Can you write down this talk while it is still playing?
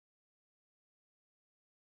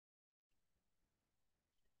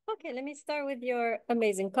Okay, let me start with your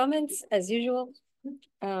amazing comments as usual.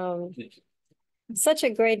 Such a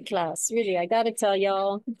great class, really. I gotta tell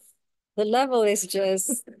y'all, the level is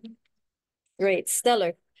just great,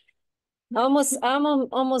 stellar. I'm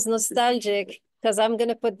almost nostalgic because I'm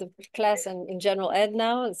gonna put the class in general ed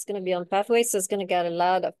now. It's gonna be on pathways, so it's gonna get a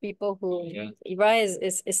lot of people who rise.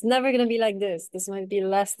 It's never gonna be like this. This might be the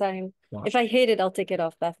last time. Wow. If I hate it, I'll take it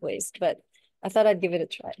off pathways. But I thought I'd give it a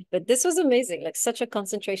try. But this was amazing, like such a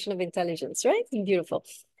concentration of intelligence, right? Beautiful.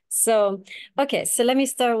 So okay, so let me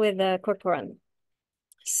start with Corporan.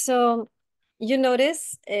 So you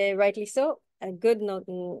notice, rightly so, a good note,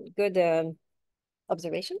 good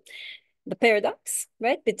observation, the paradox,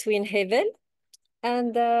 right, between Hevel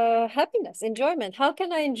and happiness, enjoyment. How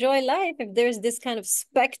can I enjoy life if there's this kind of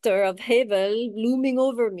specter of Hevel looming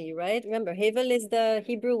over me, right? Remember, Hevel is the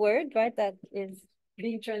Hebrew word, right, that is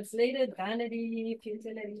being translated vanity,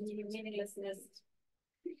 futility, meaninglessness.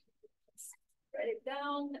 Write it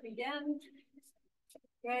down again,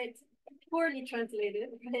 right? Poorly translated,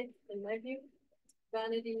 right, in my view.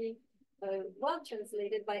 Vanity, well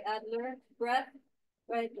translated by Adler, breath,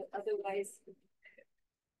 right, but otherwise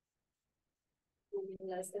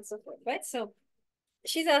meaningless and so forth, right? So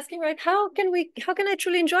she's asking, right, how can I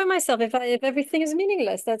truly enjoy myself if everything is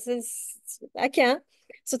meaningless? I can't.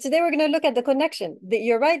 So today we're going to look at the connection.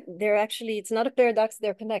 You're right, they're actually, it's not a paradox,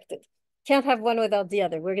 they're connected. Can't have one without the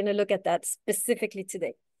other. We're going to look at that specifically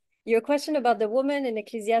today. Your question about the woman in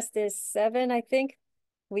Ecclesiastes 7, I think,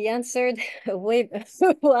 we answered way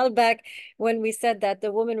a while back when we said that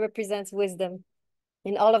the woman represents wisdom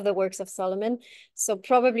in all of the works of Solomon. So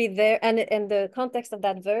probably there, and in the context of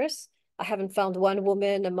that verse, I haven't found one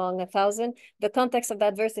woman among 1,000. The context of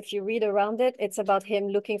that verse, if you read around it, it's about him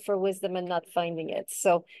looking for wisdom and not finding it.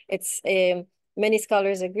 So it's, many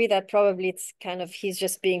scholars agree that probably it's kind of, he's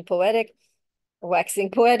just being poetic,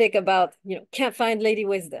 waxing poetic about, can't find Lady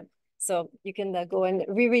Wisdom. So you can go and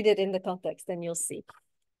reread it in the context and you'll see.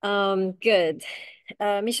 Good.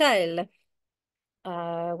 Michael,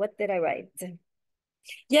 what did I write?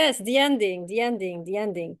 Yes, the ending.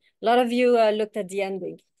 A lot of you looked at the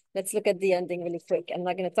ending. Let's look at the ending really quick. I'm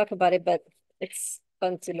not going to talk about it, but it's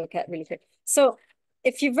fun to look at really quick. So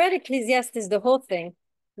if you've read Ecclesiastes, the whole thing,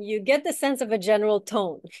 you get the sense of a general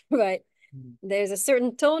tone, right? There's a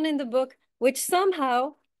certain tone in the book, which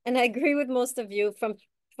somehow, and I agree with most of you, from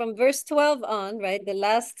verse 12 on, right? The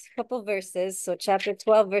last couple verses, so chapter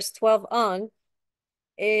 12, verse 12 on,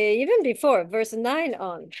 even before, verse 9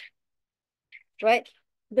 on, right?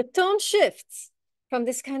 The tone shifts from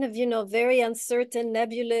this kind of, very uncertain,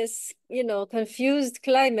 nebulous, confused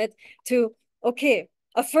climate to, okay,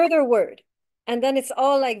 a further word. And then it's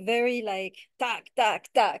all like very like, tack,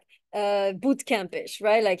 boot campish,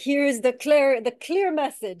 right? Like here's the clear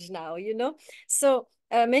message now, So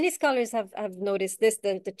many scholars have noticed this,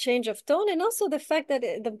 the change of tone, and also the fact that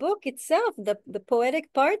the book itself, the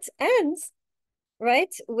poetic part ends,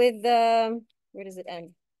 right, with, where does it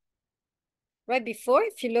end? Right before,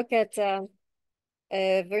 if you look at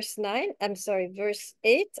verse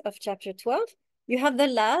 8 of chapter 12, you have the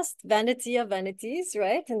last vanity of vanities,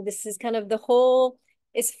 right? And this is kind of the whole,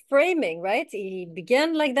 is framing, right? He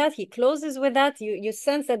began like that, he closes with that. You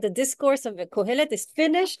sense that the discourse of the Kohelet is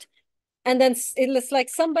finished, and then it looks like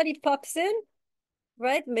somebody pops in,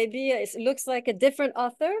 right? Maybe it looks like a different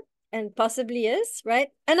author, and possibly is, right?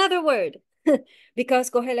 Another word, because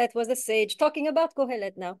Kohelet was a sage, talking about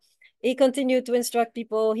Kohelet now. He continued to instruct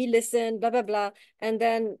people, he listened, blah, blah, blah. And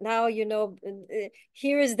then now,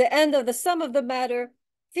 here is the end of the sum of the matter.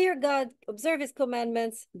 Fear God, observe his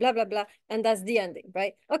commandments, blah, blah, blah. And that's the ending,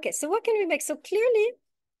 right? Okay, so what can we make? So clearly,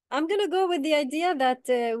 I'm going to go with the idea that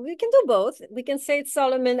we can do both. We can say it's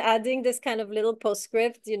Solomon adding this kind of little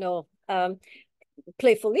postscript,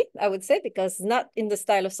 playfully, I would say, because not in the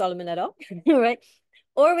style of Solomon at all, right?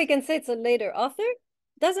 Or we can say it's a later author.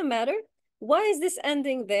 Doesn't matter. Why is this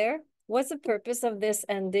ending there? What's the purpose of this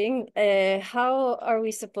ending? How are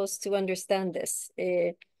we supposed to understand this?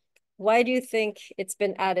 Why do you think it's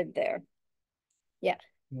been added there? Yeah.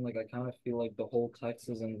 Like I kind of feel like the whole text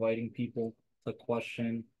is inviting people to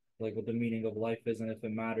question like what the meaning of life is and if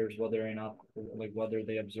it matters whether or not like whether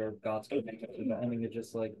they observe God's commandments. The ending is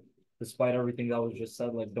just like despite everything that was just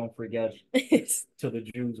said, like don't forget to the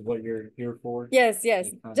Jews what you're here for. Yes.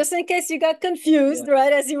 Just in case you got confused,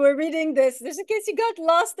 right, as you were reading this, just in case you got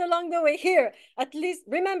lost along the way here, at least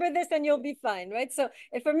remember this and you'll be fine, right? So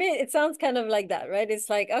for me, it sounds kind of like that, right? It's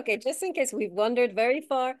like, okay, just in case we've wandered very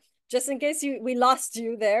far, just in case we lost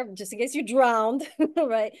you there, just in case you drowned,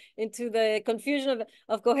 right, into the confusion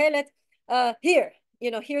of Kohelet, here,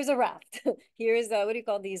 here's a raft. Here's what do you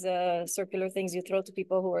call these circular things you throw to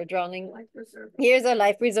people who are drowning? Life preserver. Here's a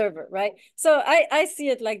life preserver, right? So I see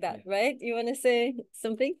it like that, right? You want to say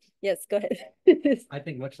something? Yes, go ahead. I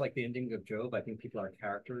think much like the ending of Job, I think people are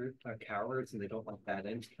cowards and they don't like bad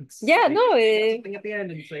endings. Yeah, they no, something at the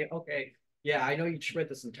end and say, okay, yeah, I know you read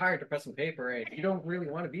this entire depressing paper and you don't really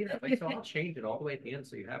want to be that way, so I'll change it all the way at the end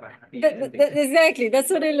so you have a happy ending. Exactly, that's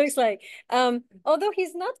what it looks like. Although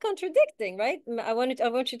he's not contradicting, right? I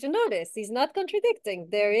want you to notice he's not contradicting.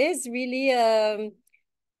 There is really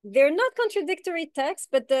they're not contradictory texts,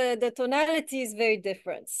 but the tonality is very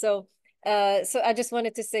different. So I just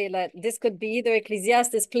wanted to say that this could be either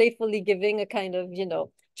Ecclesiastes playfully giving a kind of,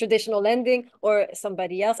 traditional ending, or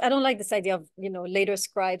somebody else. I don't like this idea of, later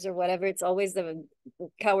scribes or whatever. It's always the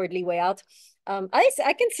cowardly way out.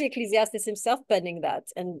 I can see Ecclesiastes himself penning that,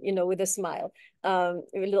 and, with a smile, a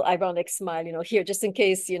little ironic smile, here, just in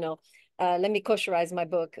case, let me kosherize my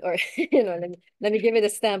book, or, let me give it a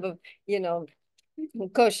stamp of,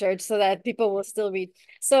 kosher, so that people will still read.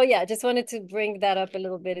 So yeah, just wanted to bring that up a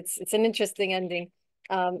little bit. It's an interesting ending,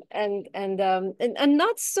 and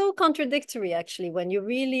not so contradictory, actually. When you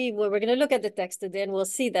really, we're going to look at the text today, and we'll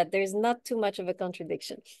see that there's not too much of a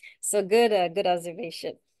contradiction. So good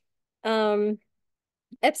observation.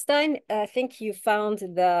 Epstein, I think you found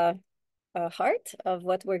the heart of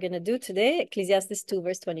what we're going to do today. Ecclesiastes 2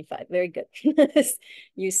 verse 25. Very good.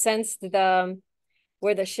 You sensed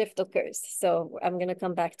where the shift occurs. So I'm going to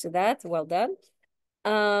come back to that. Well done.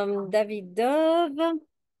 Davidov,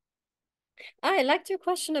 I liked your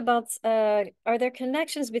question about are there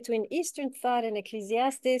connections between Eastern thought and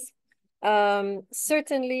Ecclesiastes?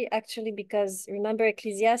 Certainly, actually, because remember,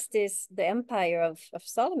 Ecclesiastes, the empire of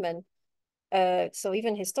Solomon, so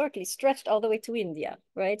even historically stretched all the way to India,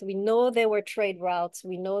 right? We know there were trade routes.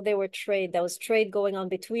 We know there was trade going on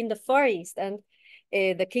between the Far East and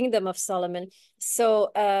the kingdom of Solomon.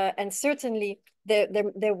 So, and certainly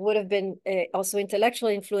there would have been also intellectual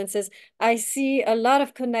influences. I see a lot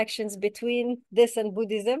of connections between this and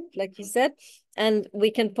Buddhism, like you said, and we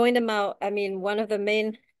can point them out. I mean,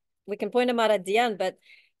 we can point them out at the end, but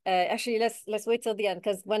actually, let's wait till the end,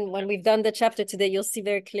 because when we've done the chapter today, you'll see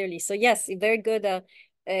very clearly. So yes, very good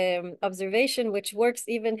observation, which works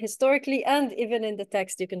even historically, and even in the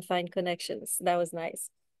text, you can find connections. That was nice.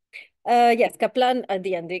 Yes, Kaplan at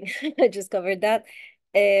the ending. I just covered that.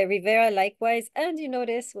 Rivera likewise, and you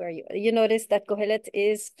notice that Kohelet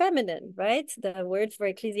is feminine, right? The word for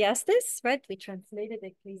Ecclesiastes, right? We translated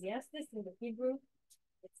Ecclesiastes in the Hebrew.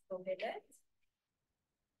 It's Kohelet.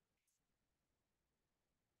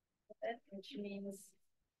 Which means,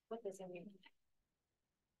 what does it mean?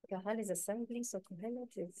 Kahal is assembly, so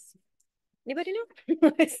Kohelet is, anybody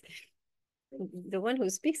know? The one who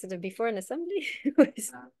speaks before an assembly?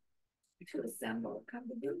 To assemble, come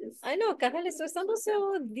to do this. I know, Kahal is to assemble,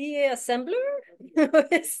 so the assembler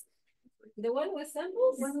is the one who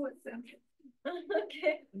assembles? One who assembles.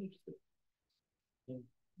 Okay.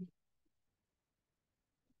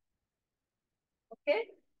 Okay.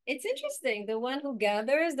 It's interesting. The one who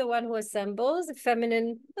gathers, the one who assembles,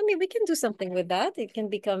 feminine. I mean, we can do something with that. It can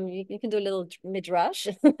become, you can do a little midrash,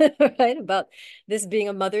 right? About this being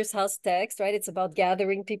a mother's house text, right? It's about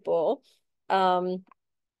gathering people.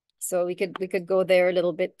 So we could go there a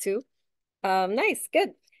little bit too. Nice, good.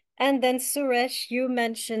 And then Suresh, you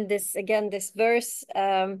mentioned this again, this verse,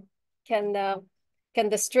 can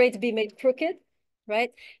the straight be made crooked,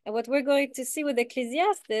 right? And what we're going to see with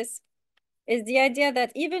Ecclesiastes is the idea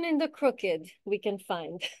that even in the crooked, we can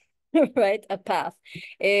find, right, a path.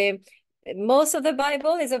 Most of the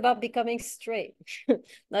Bible is about becoming straight,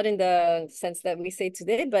 not in the sense that we say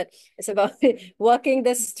today, but it's about walking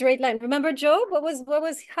the straight line. Remember Job?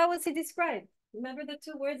 How was he described? Remember the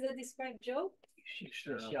two words that describe Job?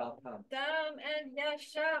 Dam and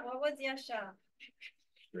Yasha. What was Yasha?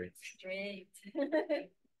 Straight.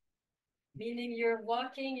 Meaning you're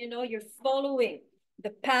walking, you're following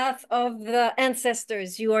the path of the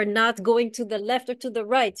ancestors. You are not going to the left or to the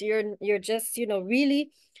right. You're just,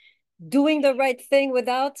 really doing the right thing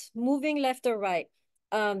without moving left or right.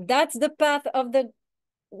 That's the path of the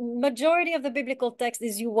majority of the biblical text,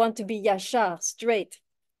 is you want to be yashar, straight.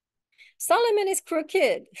 Solomon is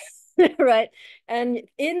crooked, right? And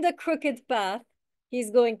in the crooked path, he's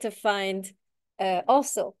going to find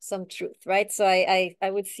also some truth, right? So I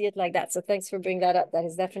would see it like that. So thanks for bringing that up. That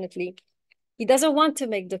is definitely, he doesn't want to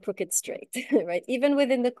make the crooked straight, right? Even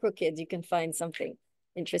within the crooked, you can find something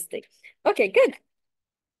interesting. Okay, good.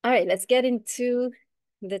 All right, let's get into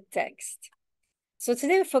the text. So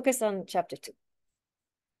today we focus on chapter 2.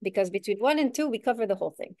 because between 1 and 2, we cover the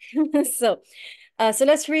whole thing. So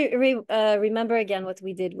let's remember again what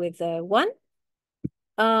we did with 1.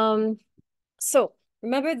 So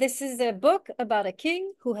remember, this is a book about a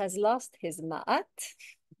king who has lost his ma'at,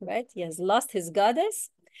 right? He has lost his goddess.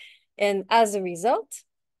 And as a result,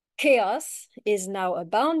 chaos is now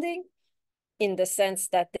abounding in the sense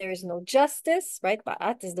that there is no justice, right?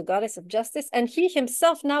 Ma'at is the goddess of justice. And he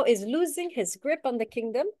himself now is losing his grip on the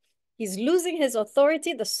kingdom. He's losing his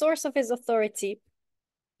authority, the source of his authority.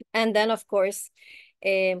 And then, of course,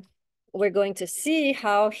 we're going to see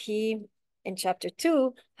how he, in chapter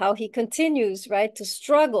 2, how he continues, right, to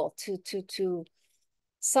struggle to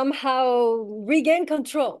somehow regain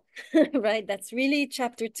control, right? That's really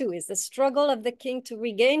chapter 2, is the struggle of the king to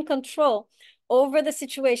regain control over the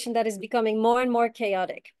situation that is becoming more and more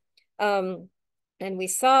chaotic. And we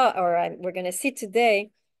saw, or we're going to see today,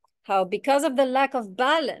 how because of the lack of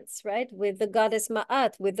balance, right, with the goddess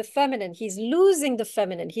Ma'at, with the feminine, he's losing the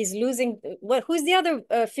feminine. He's losing, who's the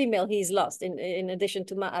other female he's lost in addition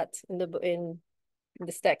to Ma'at in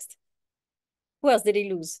this text? Who else did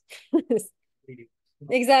he lose?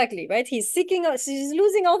 Exactly, right? He's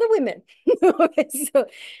losing all the women. So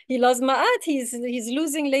he lost Ma'at, he's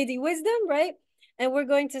losing Lady Wisdom, right? And we're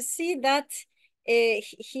going to see that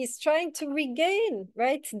he's trying to regain,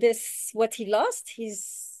 right, what he lost.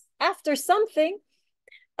 He's after something.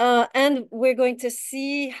 And we're going to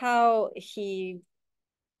see how he,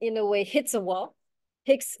 in a way, hits a wall,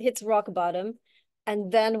 hits rock bottom.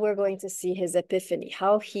 And then we're going to see his epiphany,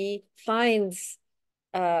 how he finds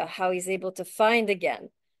how he's able to find again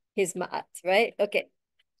his ma'at, right? Okay,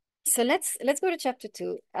 so let's go to chapter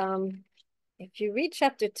 2. If you read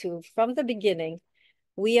chapter 2 from the beginning,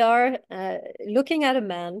 we are looking at a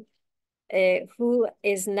man who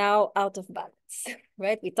is now out of balance,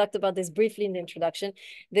 right? We talked about this briefly in the introduction.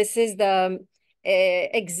 This is the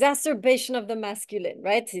exacerbation of the masculine,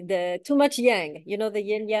 right? The too much yang, you know, the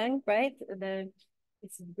yin yang, right?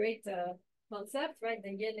 It's a great concept, right?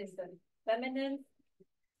 The yin is the feminine,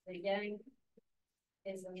 the yang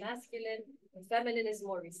is the masculine. The feminine is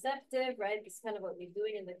more receptive, right? It's kind of what we're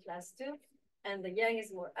doing in the class too. And the yang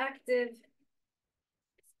is more active.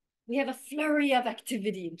 We have a flurry of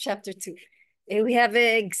activity in chapter 2. We have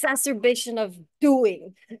an exacerbation of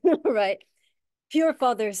doing, right? Pure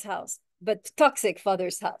father's house, but toxic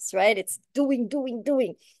father's house, right? It's doing, doing,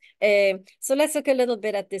 doing. So let's look a little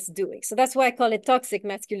bit at this doing. So that's why I call it toxic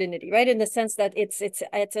masculinity, right? In the sense that it's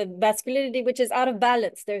a masculinity which is out of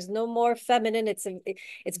balance. There's no more feminine.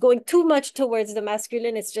 It's going too much towards the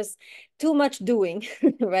masculine. It's just too much doing,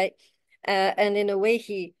 right? And in a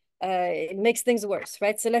way, it makes things worse,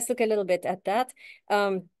 right? So let's look a little bit at that.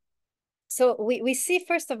 So we see,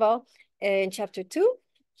 first of all, in chapter 2,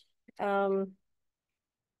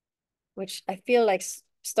 which I feel like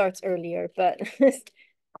starts earlier, but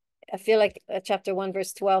I feel like chapter 1,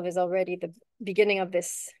 verse 12 is already the beginning of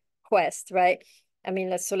this quest, right? I mean,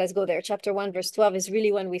 let's go there. Chapter 1, verse 12 is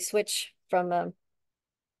really when we switch from a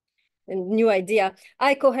new idea.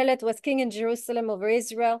 I, Kohelet, was king in Jerusalem over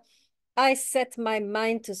Israel. I set my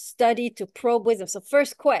mind to study, to probe wisdom. So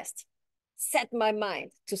first quest, set my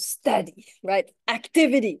mind to study, right?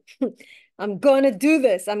 Activity. I'm going to do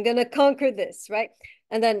this. I'm going to conquer this, right?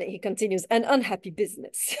 And then he continues, an unhappy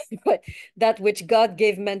business, but that which God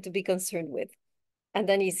gave men to be concerned with. And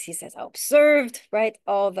then he says, I observed, right,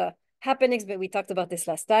 all the happenings, but we talked about this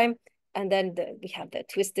last time. And then we have the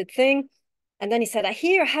twisted thing. And then he said, I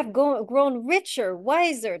here have grown richer,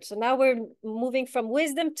 wiser. So now we're moving from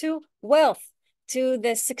wisdom to wealth, to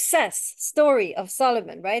the success story of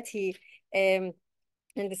Solomon, right? And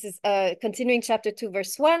this is continuing chapter 2,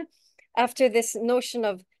 verse 1. After this notion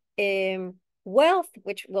of wealth,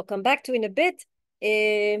 which we'll come back to in a bit,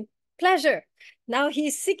 pleasure. Now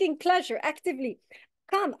he's seeking pleasure actively.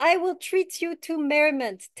 Come, I will treat you to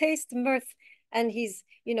merriment, taste mirth. And he's,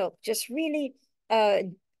 just really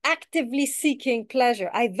actively seeking pleasure.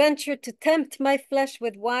 I venture to tempt my flesh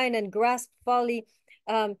with wine and grasp folly.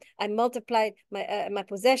 I multiplied my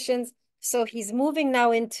possessions. So he's moving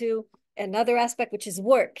now into another aspect, which is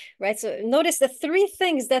work, right? So notice the 3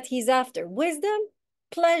 things that he's after: wisdom,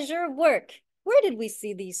 pleasure, work. Where did we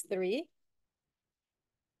see these 3?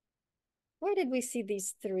 Where did we see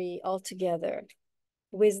these 3 all together?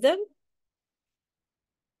 Wisdom,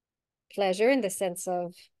 pleasure in the sense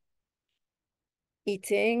of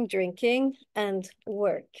eating, drinking, and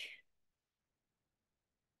work.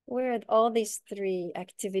 Where are all these 3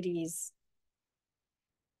 activities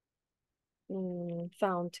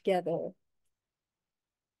found together?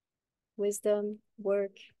 Wisdom,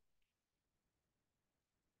 work,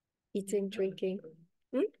 eating, drinking.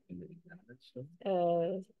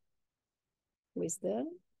 Wisdom,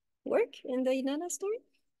 work in the Inanna story?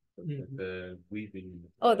 Weaving.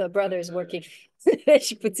 Oh, the brother is working.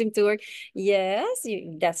 She puts him to work. Yes,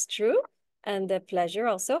 that's true. And the pleasure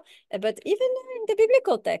also. But even in the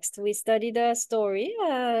biblical text, we study the story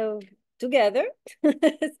together,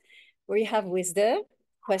 where you have wisdom,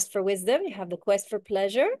 quest for wisdom, you have the quest for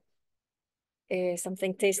pleasure,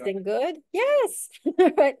 something tasting good. Yes,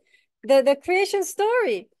 right. The creation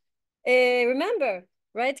story. Remember,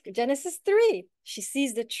 right? Genesis 3. She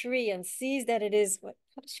sees the tree and sees that it is what?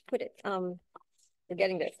 How did she put it? We're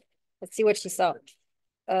getting there. Let's see what she saw.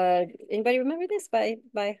 Anybody remember this by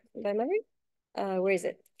memory? Where is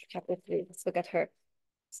it? Chapter 3. Let's look at her.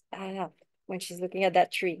 When she's looking at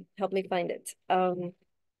that tree. Help me find it. Boom,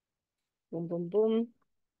 boom, boom.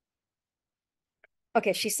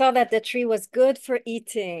 Okay, she saw that the tree was good for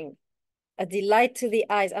eating, a delight to the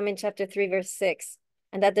eyes. I'm in chapter 3, verse 6.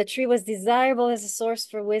 And that the tree was desirable as a source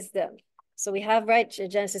for wisdom. So we have, right,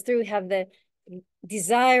 Genesis 3, we have the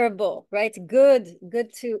desirable, right? Good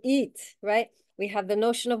to eat, right? We have the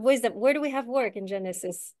notion of wisdom. Where do we have work in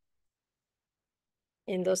Genesis?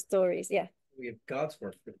 In those stories, yeah. We have God's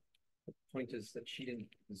work. The point is that she didn't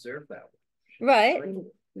deserve that. Right.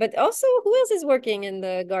 But also, who else is working in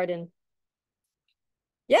the garden?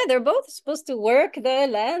 Yeah, they're both supposed to work the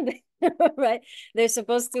land, right? They're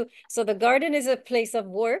supposed to. So the garden is a place of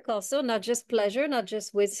work also, not just pleasure, not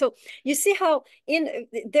just with. So you see how in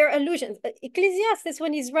their allusions, Ecclesiastes,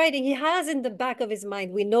 when he's writing, he has in the back of his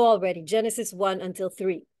mind, we know already, Genesis 1 until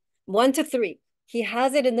 3, 1 to 3. He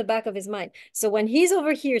has it in the back of his mind. So when he's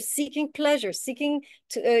over here seeking pleasure, seeking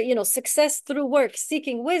to, success through work,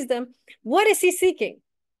 seeking wisdom, what is he seeking?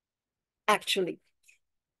 Actually.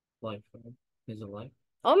 Life. Is it life?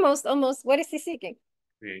 Almost. What is he seeking?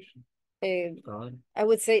 Creation. God. I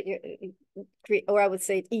would say, or I would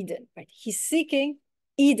say Eden, right? He's seeking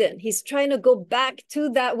Eden. He's trying to go back to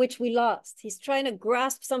that which we lost. He's trying to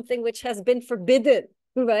grasp something which has been forbidden,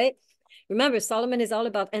 right? Remember, Solomon is all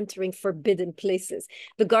about entering forbidden places.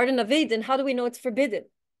 The Garden of Eden, how do we know it's forbidden?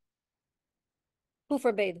 Who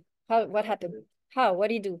forbade? How? What happened? How? What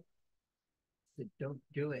did he do? Don't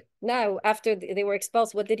do it. Now, after they were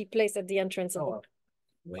expelled, what did he place at the entrance of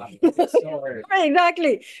Oh,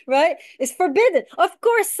 exactly, right? It's forbidden. Of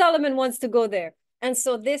course, Solomon wants to go there. And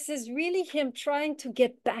so this is really him trying to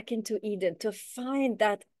get back into Eden, to find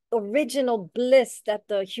that original bliss that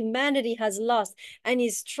the humanity has lost. And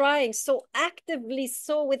he's trying so actively,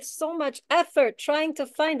 so with so much effort, trying to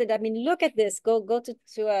find it. I mean, look at this. Go to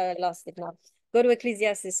lost it now. Go to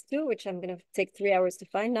Ecclesiastes 2, which I'm going to take 3 hours to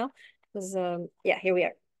find now. Because, yeah, here we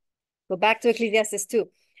are. Go back to Ecclesiastes 2,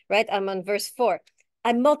 right? I'm on verse 4.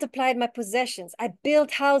 I multiplied my possessions. I built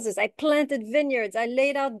houses. I planted vineyards. I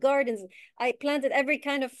laid out gardens. I planted every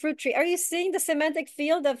kind of fruit tree. Are you seeing the semantic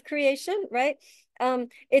field of creation, right?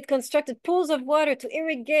 It constructed pools of water to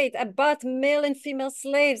irrigate. I bought male and female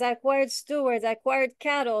slaves. I acquired stewards. I acquired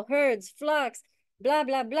cattle, herds, flocks, blah,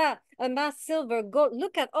 blah, blah. Amassed silver, gold.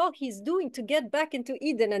 Look at all he's doing to get back into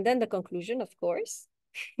Eden. And then the conclusion, of course.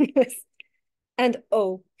 And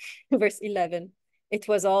oh, verse 11. It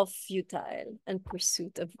was all futile and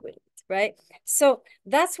pursuit of wind, right? So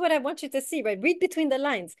that's what I want you to see, right? Read between the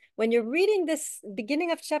lines. When you're reading this beginning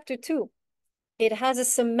of chapter 2, it has a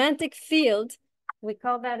semantic field. We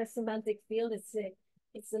call that a semantic field. It's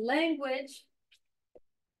a language,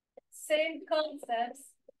 same concepts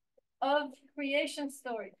of creation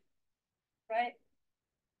story, right?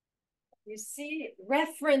 You see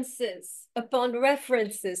references upon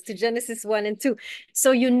references to Genesis 1 and 2.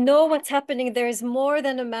 So you know what's happening. There is more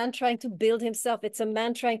than a man trying to build himself. It's a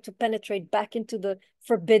man trying to penetrate back into the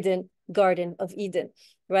forbidden Garden of Eden,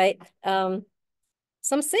 right?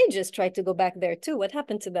 Some sages tried to go back there too. What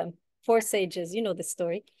happened to them? 4 sages, you know the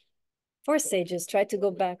story. 4 sages tried to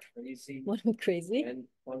go back. crazy. One went crazy. And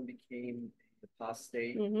one became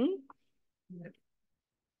apostate.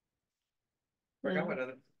 Forgot what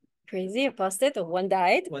other. Crazy apostate, or one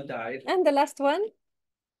died. One died. And the last one?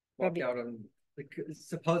 Walked out on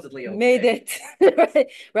supposedly okay. Made it. Right?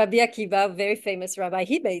 Rabbi Akiva, very famous rabbi,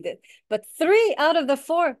 he made it. But 3 out of the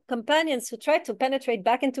 4 companions who tried to penetrate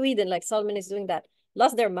back into Eden, like Solomon is doing that,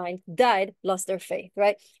 lost their mind, died, lost their faith,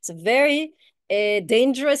 right? It's a very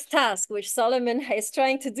dangerous task which Solomon is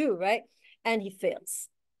trying to do, right? And he fails.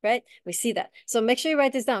 Right? We see that. So make sure you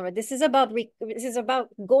write this down, right? This is about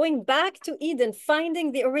going back to Eden,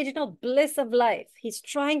 finding the original bliss of life. He's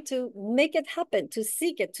trying to make it happen, to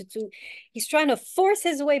seek it, he's trying to force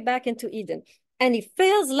his way back into Eden, and he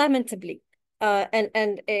fails lamentably.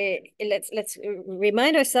 Let's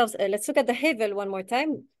remind ourselves, let's look at the Hevel one more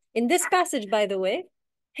time. In this passage, by the way,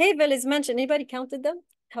 Havel is mentioned. Anybody counted them?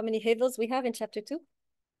 How many Havels we have in chapter 2?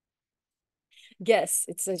 Guess.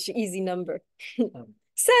 It's such an easy number.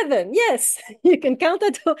 7. Yes, you can count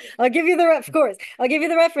that. I'll give you of course, I'll give you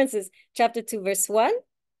the references. Chapter 2, verse 1,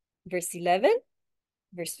 verse 11,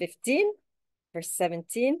 verse 15, verse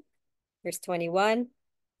 17, verse 21,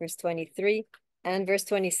 verse 23, and verse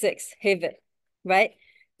 26. Havel, right?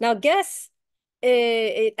 Now guess,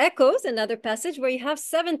 it echoes another passage where you have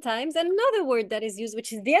 7 times another word that is used,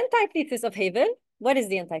 which is the antithesis of Havel. What is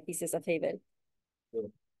the antithesis of Havel?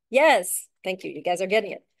 Good. Yes, thank you. You guys are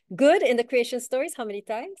getting it. Good in the creation stories, how many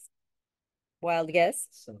times? Wild guess.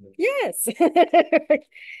 7. Yes.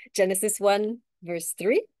 Genesis 1, verse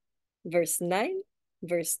 3, verse 9,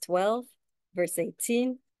 verse 12, verse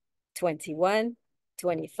 18, 21,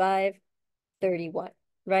 25, 31,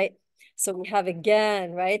 right? So we have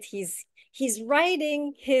again, right? He's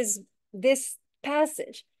writing this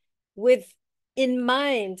passage with in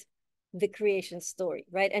mind the creation story,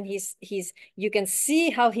 right? And he's you can see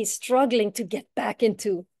how he's struggling to get back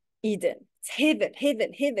into Eden. It's Haven.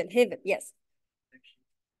 Yes.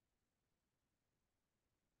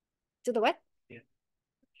 To the what?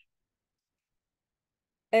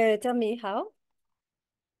 Yeah. Tell me how.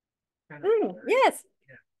 Kind of Yes.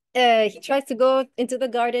 He tries to go into the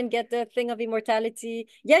garden, get the thing of immortality.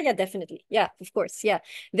 Yeah, definitely. Yeah, of course. Yeah.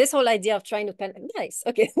 This whole idea of trying to nice.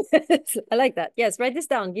 Okay. I like that. Yes, write this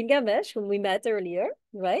down. Gilgamesh, whom we met earlier,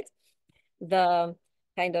 right? The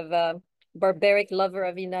kind of barbaric lover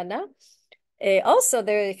of Inanna. Also,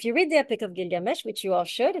 there, if you read the Epic of Gilgamesh, which you all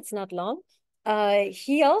should, it's not long.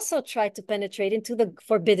 He also tried to penetrate into the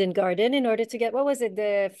forbidden garden in order to get, what was it,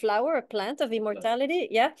 the flower or plant of immortality?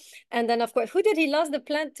 Yeah. And then, of course, who did he lose the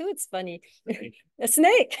plant to? It's funny. A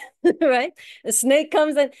snake, right? A snake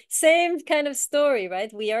comes and same kind of story,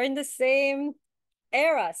 right? We are in the same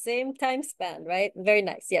era, same time span, right? Very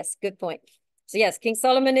nice. Yes, good point. So yes, King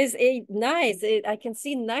Solomon is a nice, I can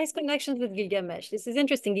see nice connections with Gilgamesh. This is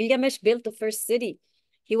interesting. Gilgamesh built the first city.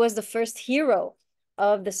 He was the first hero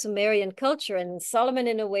of the Sumerian culture. And Solomon,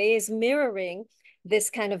 in a way, is mirroring this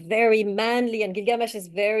kind of very manly, and Gilgamesh is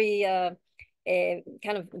very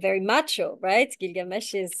kind of very macho, right?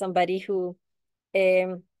 Gilgamesh is somebody who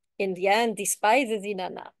in the end despises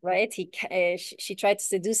Inanna, right? She tried to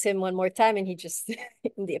seduce him one more time, and he just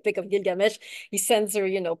in the Epic of Gilgamesh, he sends her,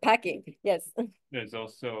 packing. Yes. There's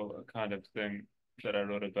also a kind of thing that I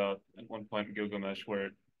wrote about at one point in Gilgamesh,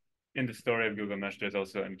 where in the story of Gilgamesh, there's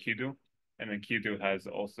also Enkidu, and Enkidu has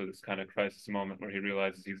also this kind of crisis moment where he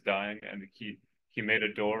realizes he's dying, and he made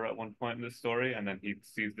a door at one point in the story, and then he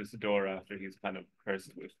sees this door after he's kind of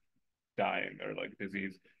cursed with dying or like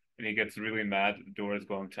disease, and he gets really mad that the door is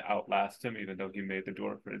going to outlast him, even though he made the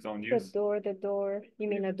door for his own use. The door. You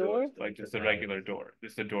mean a door? Like just a regular door,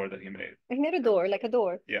 just a door that he made. I made a door, like a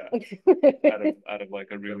door. Yeah, Okay. out of like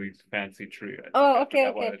a really fancy tree. Oh, I okay,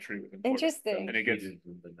 forgot why okay. the tree was important. Interesting. And he gets missed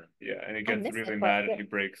really that part, mad yeah. and he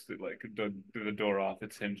breaks the door off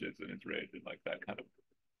its hinges and it's rage, and like that kind of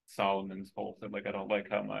Solomon's whole thing. Like I don't like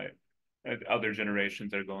how my other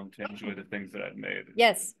generations are going to enjoy the things that I've made.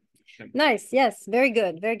 Yes. Nice. Yes. Very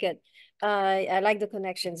good. Very good. I like the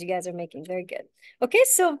connections you guys are making. Very good. Okay.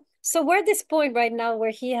 So we're at this point right now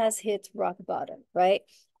where he has hit rock bottom, right?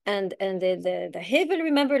 And the Hevel,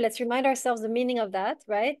 remember, let's remind ourselves the meaning of that,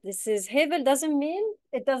 right? This is Hevel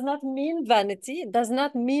it does not mean vanity. It does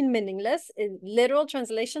not mean meaningless. In literal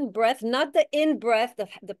translation, breath, not the in-breath,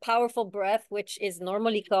 the powerful breath, which is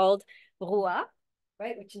normally called Ruah,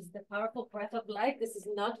 right? Which is the powerful breath of life. This is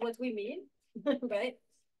not what we mean, right?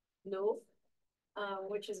 No,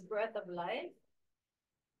 which is breath of life.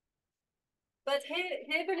 But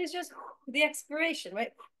Hevel is just the expiration,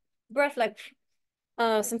 right? Breath, like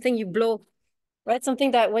something you blow, right?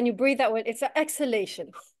 Something that when you breathe out, it's an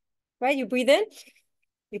exhalation, right? You breathe in,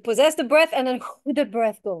 you possess the breath, and then the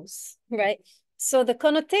breath goes, right? So the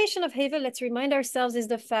connotation of Hevel, let's remind ourselves, is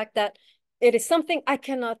the fact that it is something I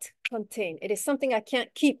cannot contain. It is something I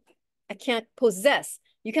can't keep. I can't possess.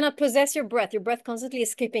 You cannot possess your breath. Your breath constantly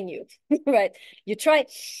escaping you, right? You try,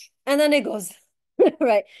 and then it goes,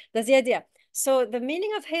 right? That's the idea. So the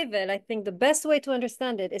meaning of Hevel, I think the best way to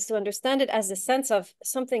understand it is to understand it as the sense of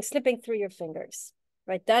something slipping through your fingers,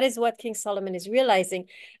 right? That is what King Solomon is realizing.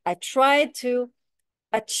 I tried to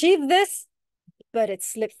achieve this, but it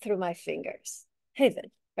slipped through my fingers.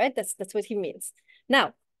 Hevel, right? That's what he means.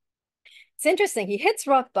 Now, it's interesting. He hits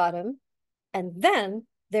rock bottom, and then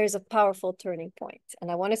there's a powerful turning point. And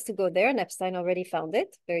I want us to go there, and Epstein already found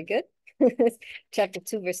it. Very good. Chapter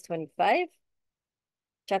 2, verse 25.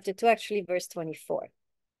 Chapter 2, actually, verse 24.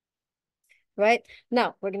 Right?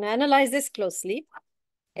 Now, we're going to analyze this closely.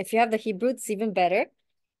 If you have the Hebrew, it's even better.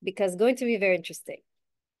 because going to be very interesting.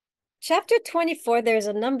 Chapter 24, there's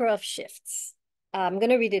a number of shifts. I'm going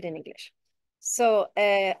to read it in English. So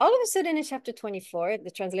all of a sudden in chapter 24,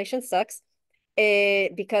 the translation sucks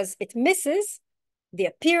because it misses the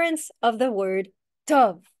appearance of the word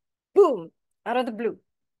tov. Boom, out of the blue.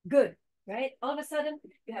 Good, right? All of a sudden,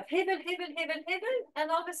 you have heaven, and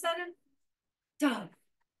all of a sudden, tov,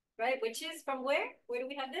 right? Which is from where? Where do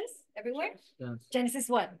we have this? Everywhere? Yes. Genesis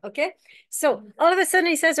 1, okay? So all of a sudden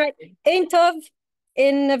he says, right, Ein tov,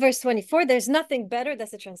 in verse 24, there's nothing better,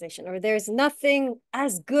 that's the translation, or there's nothing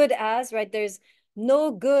as good as, right? There's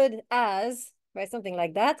no good as, right? Something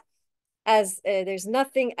like that. As there's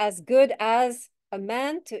nothing as good as a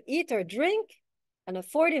man to eat or drink and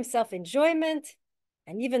afford himself enjoyment.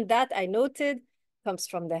 And even that I noted comes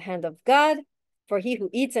from the hand of God. For he who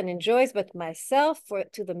eats and enjoys but myself, for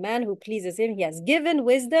to the man who pleases him, he has given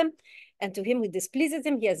wisdom. And to him who displeases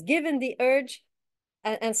him, he has given the urge,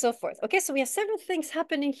 and so forth. Okay, so we have several things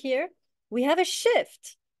happening here. We have a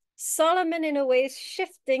shift. Solomon, in a way, is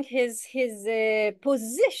shifting his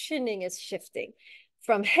positioning is shifting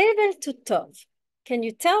from Hevel to Tov. Can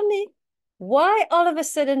you tell me why all of a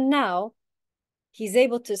sudden now he's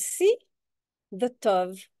able to see the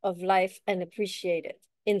Tov of life and appreciate it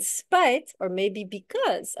in spite or maybe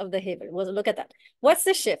because of the Hevel? Well, look at that. What's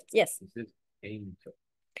the shift? Yes. This is Ein Tov.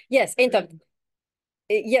 Yes, Ein Tov.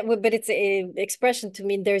 Yeah, but it's an expression to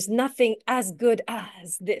mean there's nothing as good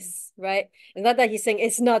as this, right? It's not that he's saying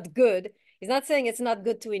it's not good. He's not saying it's not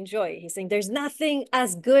good to enjoy. He's saying there's nothing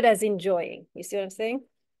as good as enjoying. You see what I'm saying?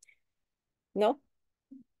 No?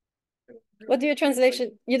 What do your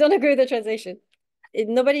translation? You don't agree with the translation?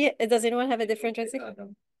 Does anyone have a different translation?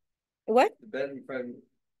 No. What? The Benton friend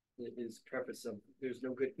is preface of there's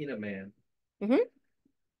no good in a man. Mm-hmm.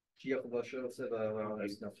 And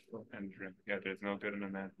drink. Yeah, there's no good in a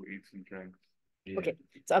man who eats and drinks. Yeah. Okay,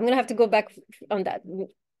 so I'm gonna have to go back on that.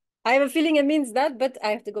 I have a feeling it means that, but I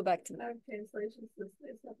have to go back to that. Our translation says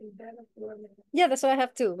there's nothing better for a man. Yeah, that's what I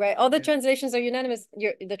have too, right? All the Yeah. translations are unanimous.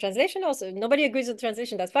 The translation also, nobody agrees with the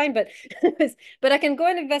translation, that's fine, but but I can go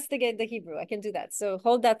and investigate the Hebrew. I can do that. So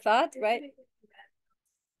hold that thought, right?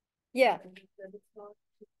 Yeah.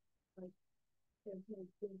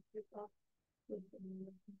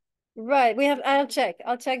 Right. I'll check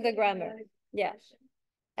the grammar. Yeah.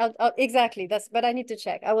 Exactly. But I need to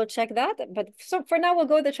check. I will check that. But so for now, we'll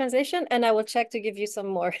go with the translation and I will check to give you some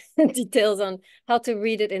more details on how to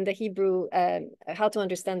read it in the Hebrew, how to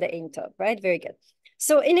understand the Ein Tov, right? Very good.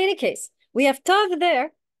 So in any case, we have Tov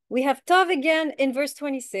there. We have Tov again in verse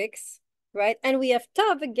 26, right? And we have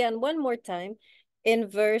Tov again one more time in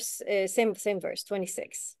verse, same verse,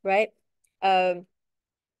 26, right?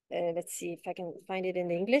 Let's see if I can find it in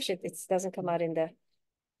the English. It doesn't come out in the,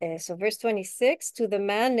 so verse 26, to the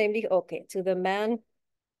man, namely, okay, to the man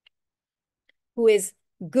who is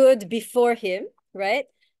good before him, right?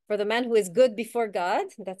 For the man who is good before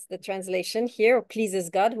God, that's the translation here, or pleases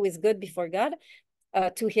God, who is good before God.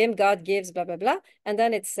 To him, God gives, blah, blah, blah. And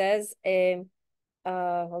then it says,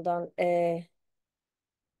 hold on.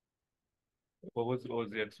 What was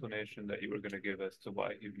the explanation that you were going to give as to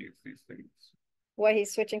why he views these things? Why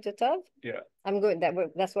he's switching to Tov? Yeah. I'm going,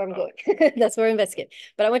 that's where I'm going. That's where I'm investigating.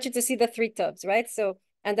 But I want you to see the three Tovs, right? So,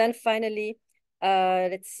 and then finally,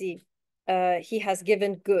 let's see, he has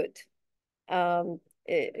given good and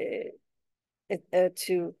then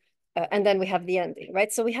we have the ending,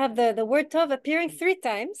 right? So we have the word Tov appearing 3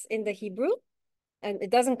 times in the Hebrew, and it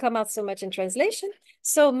doesn't come out so much in translation.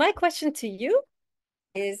 So my question to you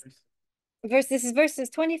is, this is verses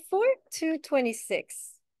 24 to 26.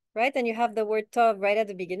 Right? And you have the word Tov right at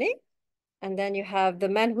the beginning. And then you have the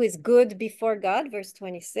man who is good before God, verse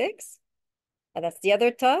 26. And that's the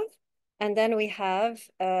other Tov. And then we have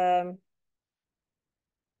the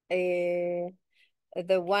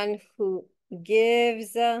one who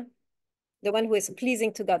gives, the one who is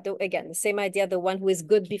pleasing to God. Again, the same idea, the one who is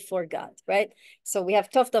good before God, right? So we have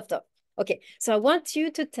Tov, Tov, Tov. Okay, so I want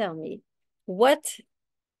you to tell me what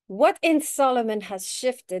in Solomon has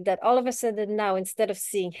shifted that all of a sudden now, instead of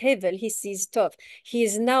seeing Hevel, he sees Tov. He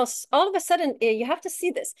is now, all of a sudden, you have to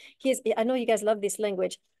see this. I know you guys love this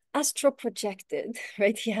language, astro projected,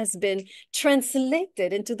 right? He has been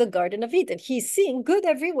translated into the Garden of Eden. He's seeing good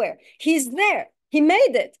everywhere. He's there. He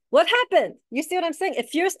made it. What happened? You see what I'm saying?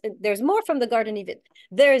 There's more from the Garden of Eden.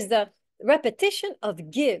 There's the repetition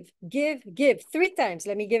of give 3 times.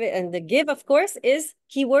 Let me give it. And the give, of course, is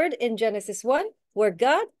keyword in Genesis 1, where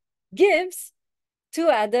God gives to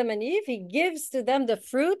Adam and Eve. He gives to them the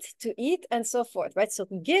fruit to eat and so forth, right? So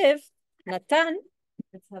give, Natan,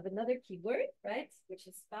 let's have another keyword, right? Which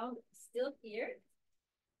is found still here.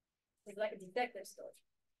 It's like a detective story.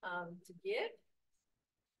 to give.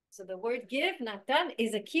 So the word give, natan,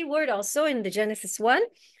 is a key word also in the Genesis 1,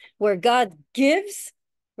 where God gives,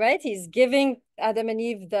 right? He's giving Adam and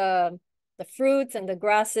Eve the fruits and the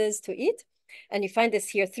grasses to eat. And you find this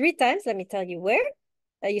here 3 times. Let me tell you where.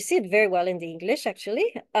 You see it very well in the English,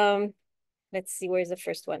 actually. Let's see, where's the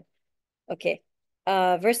first one? Okay.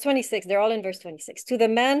 Verse 26, they're all in verse 26. To the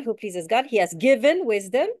man who pleases God, he has given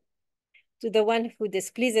wisdom. To the one who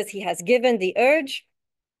displeases, he has given the urge.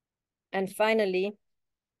 And finally,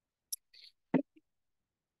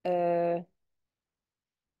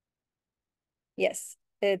 yes,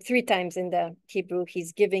 3 times in the Hebrew,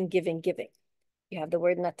 he's giving, giving, giving. You have the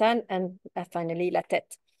word natan and finally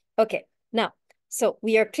latet. Okay, now, so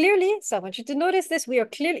we are clearly, so I want you to notice this, we are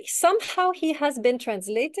clearly, somehow he has been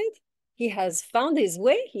translated, he has found his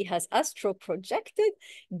way, he has astro projected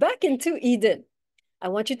back into Eden. I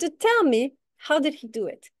want you to tell me, how did he do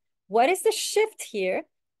it? What is the shift here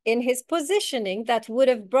in his positioning that would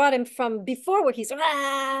have brought him from before, where he's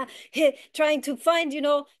trying to find,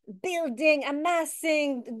 building,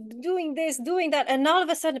 amassing, doing this, doing that, and all of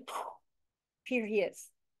a sudden, here he is.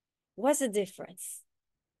 What's the difference?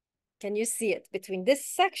 Can you see it between this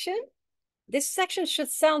section? This section should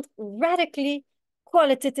sound radically,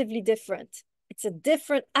 qualitatively different. It's a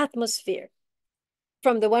different atmosphere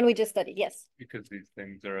from the one we just studied. Yes. Because these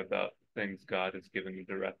things are about things God has given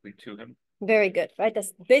directly to him. Very good, right?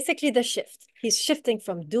 That's basically the shift. He's shifting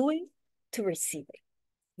from doing to receiving.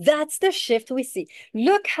 That's the shift we see.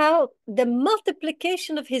 Look how the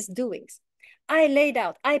multiplication of his doings. I laid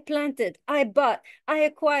out, I planted, I bought, I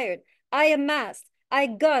acquired, I amassed, I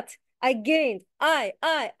got, I gained, I,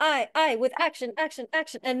 with action, action,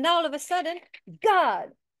 action. And now all of a sudden, God,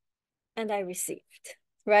 and I received.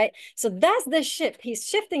 Right? So that's the shift. He's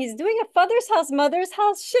shifting. He's doing a father's house, mother's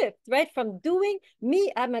house shift, right? From doing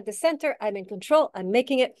me, I'm at the center, I'm in control, I'm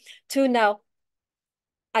making it, to now,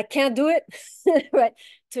 I can't do it, right?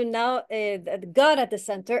 To now, God at the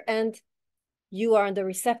center, and you are on the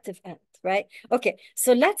receptive end, right? Okay,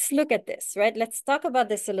 so let's look at this, right? Let's talk about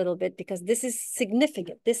this a little bit, because this is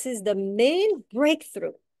significant. This is the main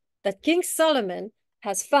breakthrough that King Solomon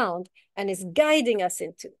has found and is guiding us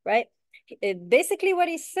into, right? Basically, what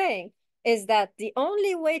he's saying is that the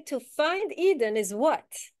only way to find Eden is what?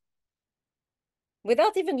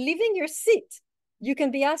 Without even leaving your seat, you can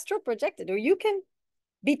be astro projected, or you can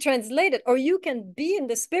be translated, or you can be in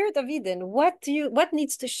the spirit of Eden. What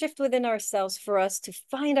needs to shift within ourselves for us to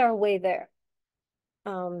find our way there?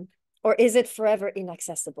 Or is it forever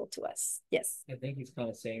inaccessible to us? Yes. I think he's kind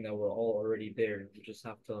of saying that we're all already there. We just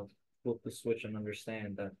have to flip the switch and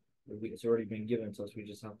understand that it's already been given to us. We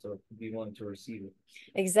just have to be willing to receive it.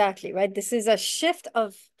 Exactly, right? This is a shift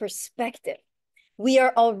of perspective. We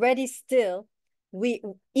are already still,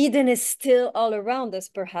 Eden is still all around us,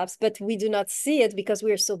 perhaps, but we do not see it because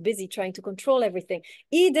we are so busy trying to control everything.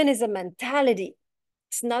 Eden is a mentality.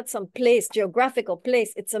 It's not some place, geographical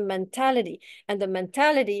place. It's a mentality. And the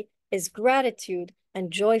mentality is gratitude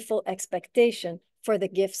and joyful expectation for the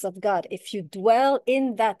gifts of God. If you dwell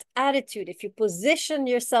in that attitude, if you position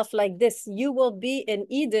yourself like this, you will be in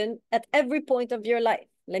Eden at every point of your life.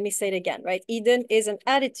 Let me say it again, right? Eden is an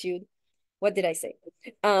attitude. What did I say?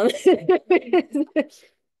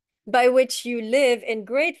 By which you live in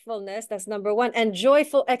gratefulness, that's number one, and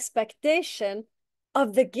joyful expectation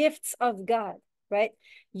of the gifts of God, right?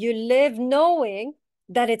 You live knowing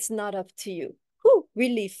that it's not up to you. Whew,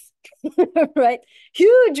 relief, right?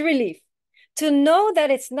 Huge relief. To know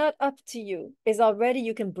that it's not up to you is already,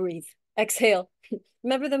 you can breathe. Exhale.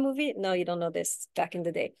 Remember the movie? No, you don't know this, back in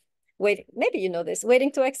the day. Wait, maybe you know this.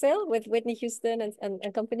 Waiting to Exhale with Whitney Houston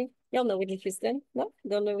and company. Y'all know Whitney Houston? No?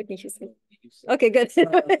 Don't know Whitney Houston? Okay, good.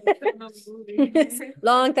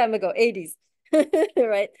 Long time ago, 80s.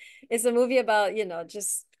 Right? It's a movie about,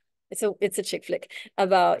 just it's a chick flick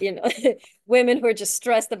about, women who are just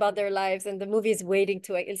stressed about their lives, and the movie is waiting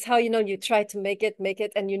to, it's how, you try to make it,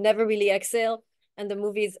 and you never really exhale. And the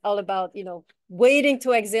movie is all about, waiting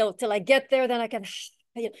to exhale till I get there, then I can,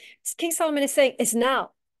 King Solomon is saying, it's now.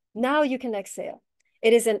 Now you can exhale.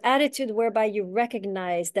 It is an attitude whereby you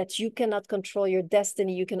recognize that you cannot control your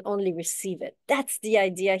destiny. You can only receive it. That's the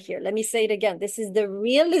idea here. Let me say it again. This is the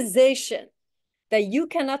realization that you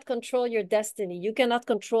cannot control your destiny. You cannot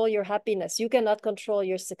control your happiness. You cannot control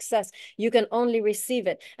your success. You can only receive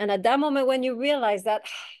it. And at that moment, when you realize that,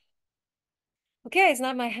 okay, it's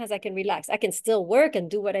not my hands, I can relax. I can still work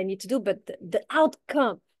and do what I need to do, but the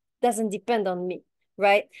outcome doesn't depend on me,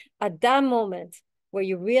 right? At that moment where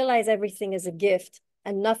you realize everything is a gift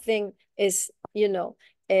and nothing is,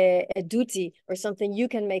 a duty or something you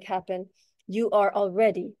can make happen, you are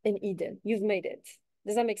already in Eden. You've made it.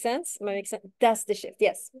 Does that make sense? Am I make sense? That's the shift.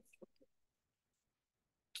 Yes.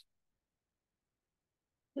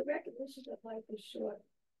 The recognition that life is short,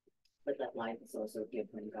 but that life is also a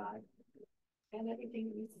gift from God. And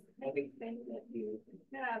everything that you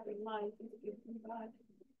have in life is a gift from God.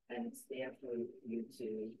 And it's there for you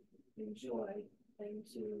to enjoy and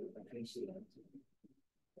to appreciate.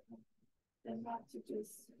 And not to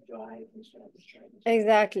just strive and strive and strive.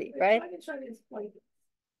 Exactly, right? Strive is pointless.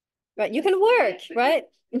 Right. You can work, right?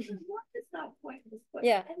 Work is not pointless, but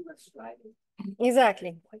Yeah. endless striving.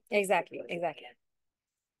 Exactly. Exactly.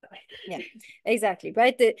 Yeah, exactly.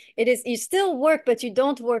 Right. It is, you still work, but you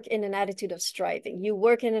don't work in an attitude of striving. You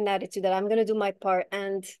work in an attitude that I'm going to do my part,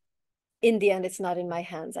 and in the end, it's not in my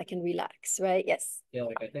hands. I can relax, right? Yes. Yeah,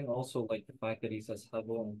 like I think also like the fact that he says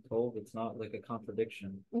Hevel and Tov, it's not like a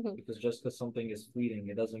contradiction because just because something is fleeting,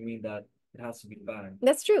 it doesn't mean that it has to be bad.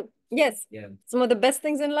 That's true. Yes. Yeah. Some of the best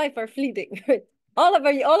things in life are fleeting. All of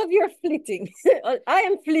you are fleeting. I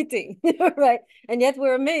am fleeting, right? And yet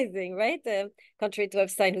we're amazing, right? Contrary to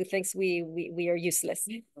Epstein, who thinks we are useless.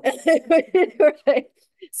 Right?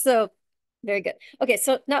 So very good. Okay,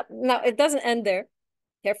 so now it doesn't end there.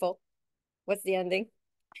 Careful. What's the ending?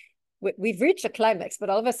 We've reached a climax, but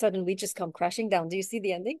all of a sudden we just come crashing down. Do you see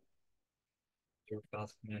the ending?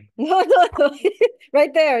 No.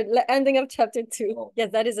 Right there, ending of chapter 2. Oh.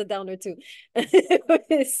 Yes, that is a downer too.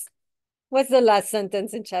 What's the last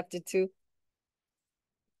sentence in chapter 2?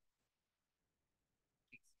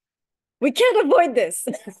 We can't avoid this.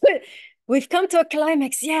 We've come to a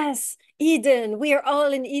climax. Yes, Eden. We are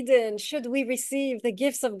all in Eden. Should we receive the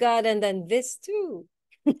gifts of God? And then this too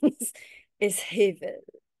is Hevel,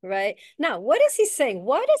 right? Now, what is he saying?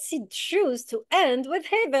 Why does he choose to end with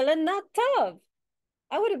Hevel and not Tav?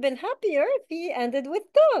 I would have been happier if he ended with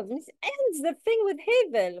Tav. He ends the thing with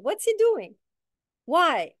Hevel. What's he doing?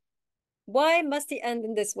 Why? Why must he end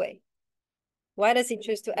in this way? Why does he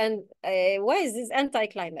choose to end? Why is this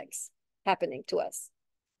anticlimax happening to us?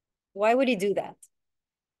 Why would he do that?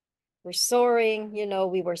 We're soaring,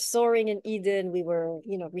 we were soaring in Eden. We were,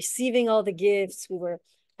 receiving all the gifts.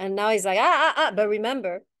 And now he's like, but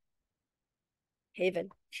remember, Hevel.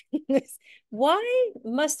 Why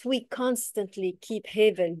must we constantly keep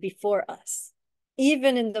Hevel before us,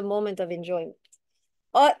 even in the moment of enjoyment?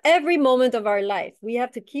 Every moment of our life, we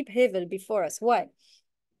have to keep Hevel before us. Why?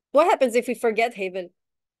 What happens if we forget Hevel?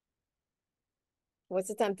 What's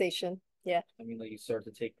the temptation? Yeah. I mean, like you start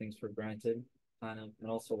to take things for granted, kind of, and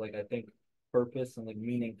also like I think purpose and like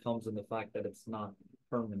meaning comes in the fact that it's not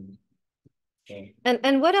permanent.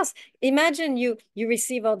 And what else? Imagine you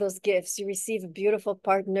receive all those gifts, you receive a beautiful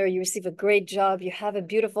partner, you receive a great job, you have a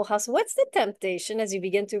beautiful house. What's the temptation as you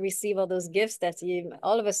begin to receive all those gifts that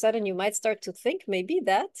all of a sudden you might start to think maybe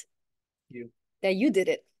that you did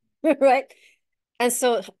it, right? And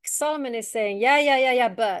so Solomon is saying, yeah,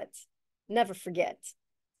 but never forget,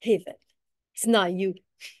 Hevel. It's not you.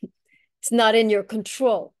 It's not in your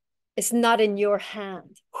control. It's not in your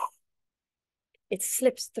hand. It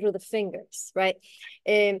slips through the fingers, right?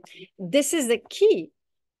 This is the key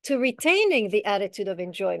to retaining the attitude of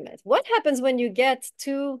enjoyment. What happens when you get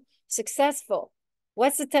too successful?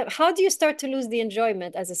 How do you start to lose the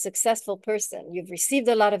enjoyment as a successful person? You've received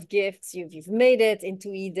a lot of gifts, you've made it into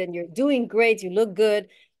Eden, you're doing great, you look good.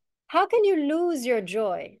 How can you lose your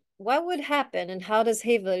joy? What would happen, and how does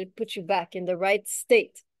Hevel put you back in the right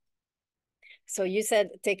state? So you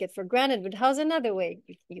said take it for granted, but how's another way?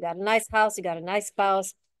 You got a nice house, you got a nice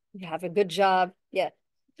spouse, you have a good job. Yeah.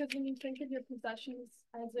 Because when you think of your possessions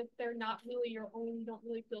as if they're not really your own, you don't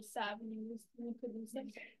really feel sad when you could lose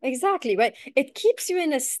them. Exactly, right? It keeps you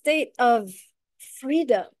in a state of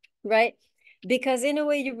freedom, right? Because in a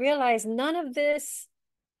way you realize none of this,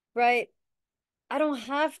 right? I don't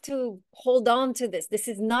have to hold on to this. This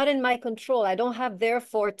is not in my control. I don't have,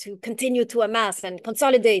 therefore, to continue to amass and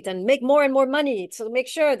consolidate and make more and more money to make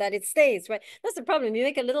sure that it stays, right? That's the problem. You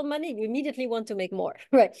make a little money, you immediately want to make more,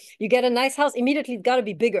 right? You get a nice house, immediately it's got to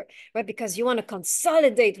be bigger, right? Because you want to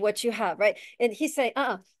consolidate what you have, right? And he's saying,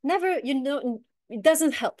 never, it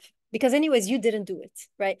doesn't help because anyways, you didn't do it,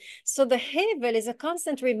 right? So the Hevel is a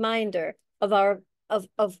constant reminder of our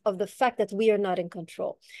of the fact that we are not in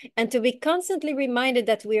control. And to be constantly reminded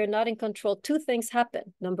that we are not in control, two things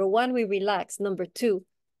happen. Number one, we relax. Number two,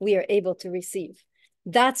 we are able to receive.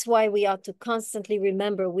 That's why we ought to constantly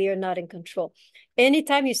remember we are not in control.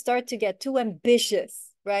 Anytime you start to get too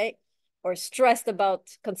ambitious, right? Or stressed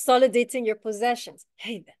about consolidating your possessions,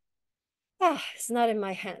 hey, it's not in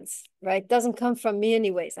my hands, right? It doesn't come from me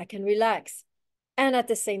anyways. I can relax. And at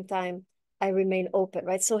the same time, I remain open,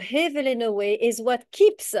 right? So Hevel, in a way, is what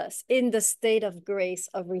keeps us in the state of grace,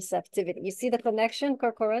 of receptivity. You see the connection,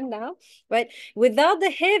 Korkoran, now, right? Without the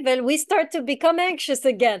Hevel, we start to become anxious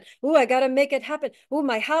again. Oh, I got to make it happen. Oh,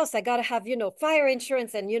 my house, I got to have, fire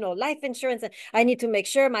insurance and, life insurance. And I need to make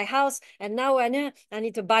sure my house, and now I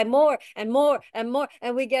need to buy more and more and more.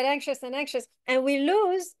 And we get anxious and we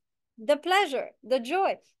lose the pleasure, the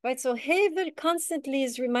joy, right? So Hevel constantly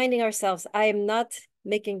is reminding ourselves, I am not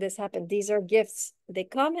making this happen. These are gifts. They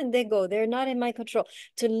come and they go. They're not in my control.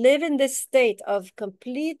 To live in this state of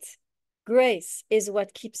complete grace is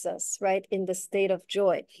what keeps us, right, in the state of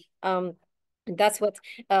joy. That's what,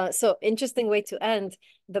 so interesting way to end.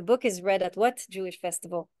 The book is read at what Jewish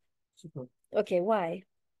festival? Okay, why?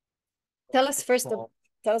 Tell us first,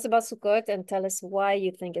 tell us about Sukkot and tell us why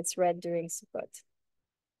you think it's read during Sukkot.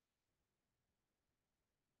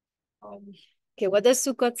 Okay, what does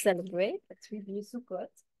Sukkot celebrate? Let's review Sukkot.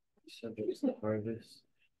 So there's the harvest.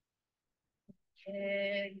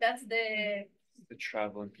 That's the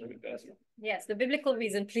traveling through the desert. Yes, the biblical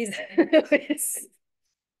reason, please.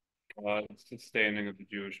 Sustaining of the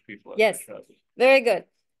Jewish people. Yes, very good.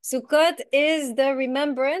 Sukkot is the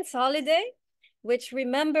remembrance holiday, which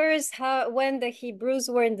remembers when the Hebrews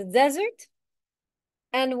were in the desert.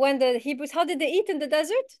 And when the Hebrews, how did they eat in the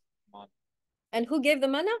desert? And who gave the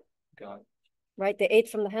manna? God. Right, they ate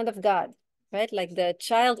from the hand of God, right? Like the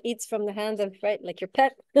child eats from the hand of, right, like your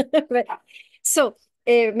pet. Right? So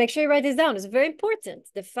make sure you write this down. It's very important.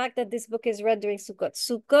 The fact that this book is read during Sukkot.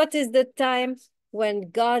 Sukkot is the time when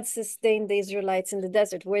God sustained the Israelites in the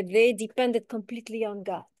desert, where they depended completely on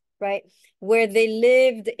God, right? Where they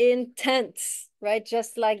lived in tents, right?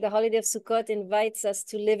 Just like the holiday of Sukkot invites us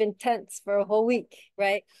to live in tents for a whole week,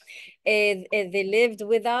 right? They lived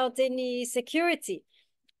without any security.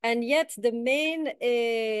 And yet the main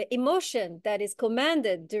emotion that is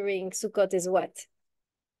commanded during Sukkot is what?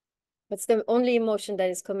 What's the only emotion that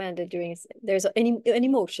is commanded during, there's an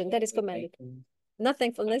emotion that is commanded? Not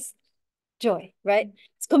thankfulness, joy, right?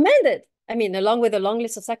 It's commanded. I mean, along with a long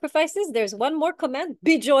list of sacrifices, there's one more command,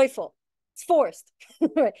 be joyful. It's forced,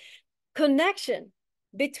 right? Connection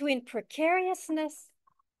between precariousness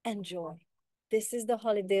and joy. This is the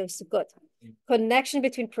holiday of Sukkot. Connection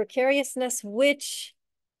between precariousness, which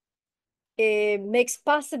makes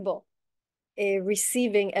possible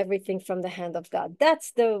receiving everything from the hand of God.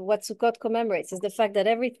 That's what Sukkot commemorates, is the fact that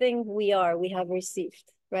everything we have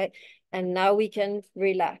received, right? And now we can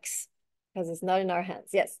relax because it's not in our hands.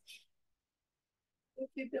 Yes. If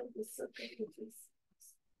you build the sukkah, which is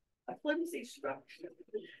a flimsy structure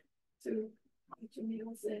to put your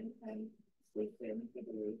meals in and sleep in,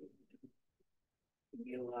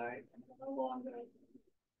 you are no longer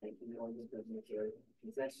taking all the good material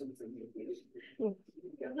possessions in your view.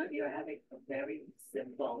 You're having a very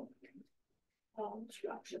simple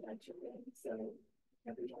structure that you're in, so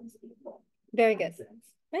everyone's equal. Very good.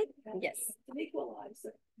 Right? And yes. An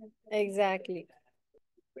equalizer. Exactly.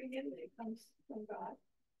 Bring in it comes from God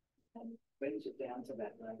and brings you down to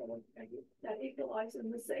that level of that equalizer in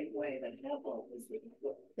the same way that Hevel is the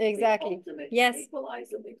equal. Exactly. The yes.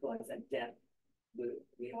 Equalizer, because at death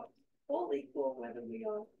we are all equal, whether we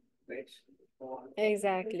are rich or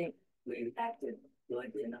exactly. We acted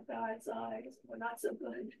good in God's eyes, or not so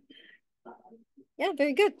good. Yeah,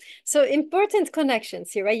 very good. So important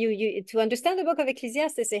connections here, right? You to understand the book of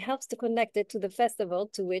Ecclesiastes, it helps to connect it to the festival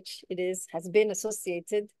to which has been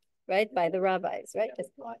associated, right, by the rabbis, right?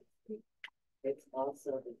 Yeah, it's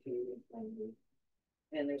also the period when we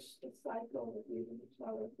finish the cycle of reading the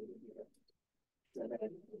Torah for the year. So that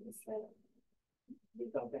we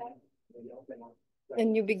go back, we open up. A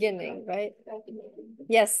new beginning, right?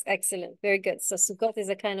 Yes, excellent. Very good. So Sukkot is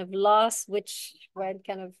a kind of loss, which, right,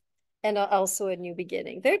 kind of, and also a new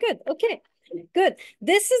beginning. Very good. Okay, good.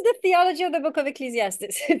 This is the theology of the book of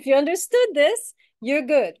Ecclesiastes. If you understood this, you're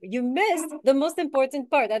good. You missed the most important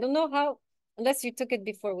part. I don't know how, unless you took it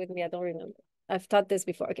before with me. I don't remember. I've taught this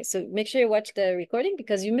before. Okay, so make sure you watch the recording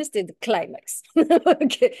because you missed the climax.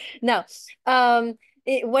 Okay, now,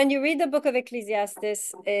 when you read the book of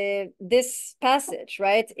Ecclesiastes, this passage,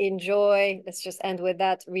 right? Enjoy, let's just end with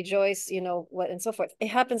that, rejoice, what, and so forth. It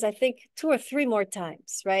happens, I think, 2 or 3 more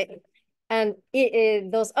times, right? And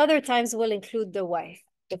those other times will include the wife,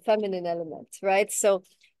 the feminine element, right? So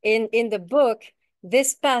in the book,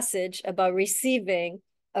 this passage about receiving,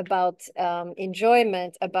 about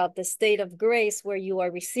enjoyment, about the state of grace where you are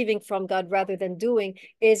receiving from God rather than doing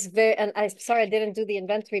is very, and I'm sorry, I didn't do the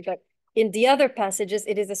inventory, but in the other passages,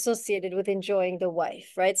 it is associated with enjoying the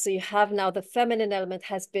wife, right? So you have now the feminine element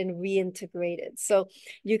has been reintegrated. So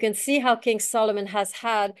you can see how King Solomon has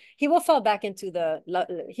had, he will fall back into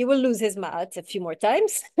he will lose his ma'at a few more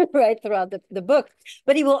times, right, throughout the book,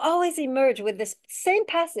 but he will always emerge with this same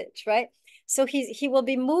passage, right? So he will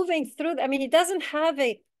be moving through, I mean, he doesn't have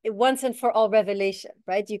a once and for all revelation,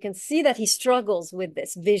 right? You can see that he struggles with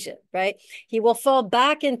this vision, right? He will fall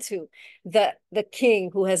back into the king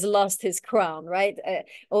who has lost his crown, right?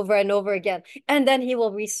 Over and over again. And then he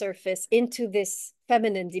will resurface into this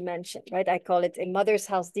feminine dimension, right? I call it a mother's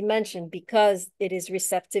house dimension because it is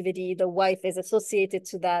receptivity. The wife is associated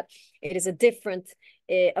to that. It is a different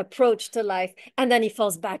approach to life. And then he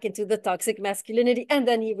falls back into the toxic masculinity and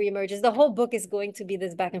then he reemerges. The whole book is going to be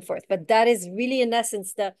this back and forth, but that is really in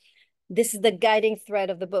essence this is the guiding thread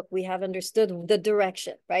of the book. We have understood the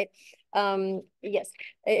direction, right? Yes.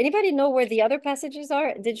 Anybody know where the other passages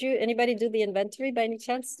are? Did anybody do the inventory by any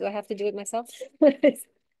chance? Do I have to do it myself?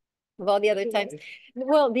 Of all the other times.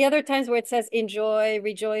 Well, the other times where it says enjoy,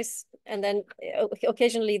 rejoice, and then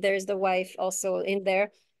occasionally there's the wife also in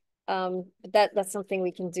there. That's something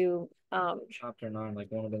we can do. Chapter 9, like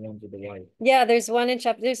one of the ones with the wife. Yeah, there's one in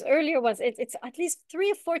chapter. There's earlier ones. It's at least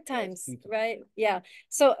 3 or 4 times, right? Yeah.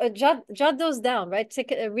 So jot those down, right?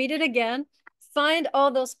 Read it again. Find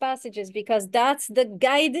all those passages because that's the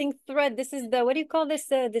guiding thread. This is the what do you call this?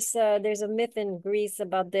 There's a myth in Greece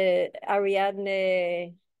about the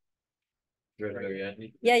Ariadne.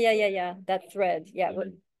 Yeah. That thread. Yeah.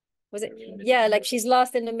 Was it? Yeah, like she's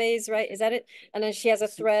lost in the maze, right? Is that it? And then she has a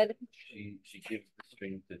thread. She gives the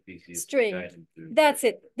string to Theseus. String. That's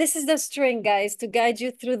it. This is the string, guys, to guide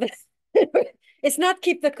you through the. It's not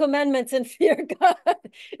keep the commandments and fear God.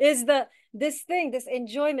 Is this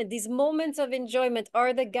enjoyment, these moments of enjoyment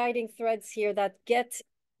are the guiding threads here that get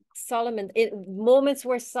Solomon moments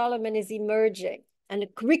where Solomon is emerging and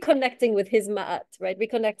reconnecting with his ma'at, right?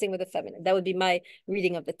 Reconnecting with the feminine. That would be my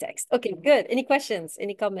reading of the text. Okay, good. Any questions?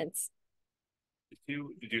 Any comments?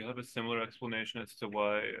 Did you have a similar explanation as to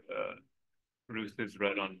why Ruth is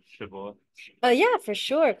read on Shavuot? Yeah, for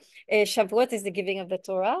sure. Shavuot is the giving of the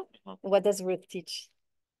Torah. What does Ruth teach?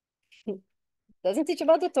 Doesn't teach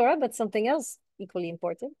about the Torah, but something else equally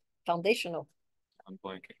important, foundational. I'm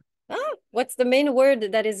blanking. What's the main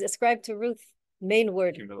word that is ascribed to Ruth? Main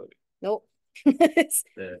word. Humility. No.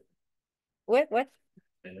 What?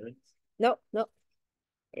 Parents? No. Oh,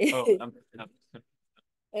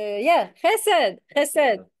 yeah, chesed.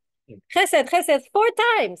 4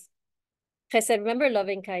 times. Chesed, remember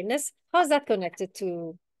loving kindness. How's that connected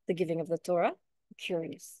to the giving of the Torah? I'm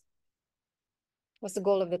curious. What's the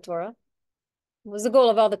goal of the Torah? What's the goal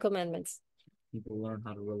of all the commandments? People learn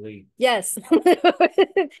how to relate. Yes.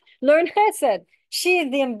 Learn chesed. She is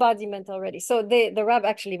the embodiment already. So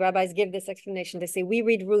rabbis give this explanation. They say, we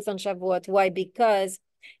read Ruth on Shavuot. Why? Because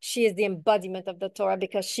she is the embodiment of the Torah,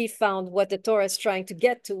 because she found what the Torah is trying to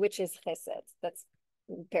get to, which is chesed. That's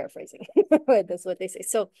paraphrasing. That's what they say.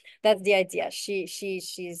 So that's the idea.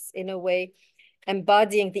 She's in a way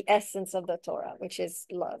embodying the essence of the Torah, which is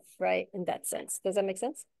love, right? In that sense. Does that make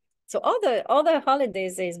sense? So all the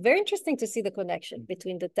holidays is very interesting to see the connection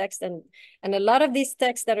between the text and a lot of these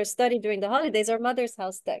texts that are studied during the holidays are mother's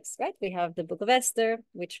house texts, right? We have the book of Esther,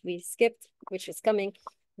 which we skipped, which is coming,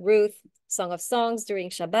 Ruth, Song of Songs during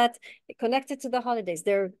Shabbat, connected to the holidays.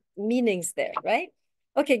 There are meanings there, right?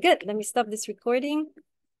 Okay, good. Let me stop this recording.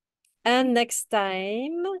 And next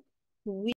time we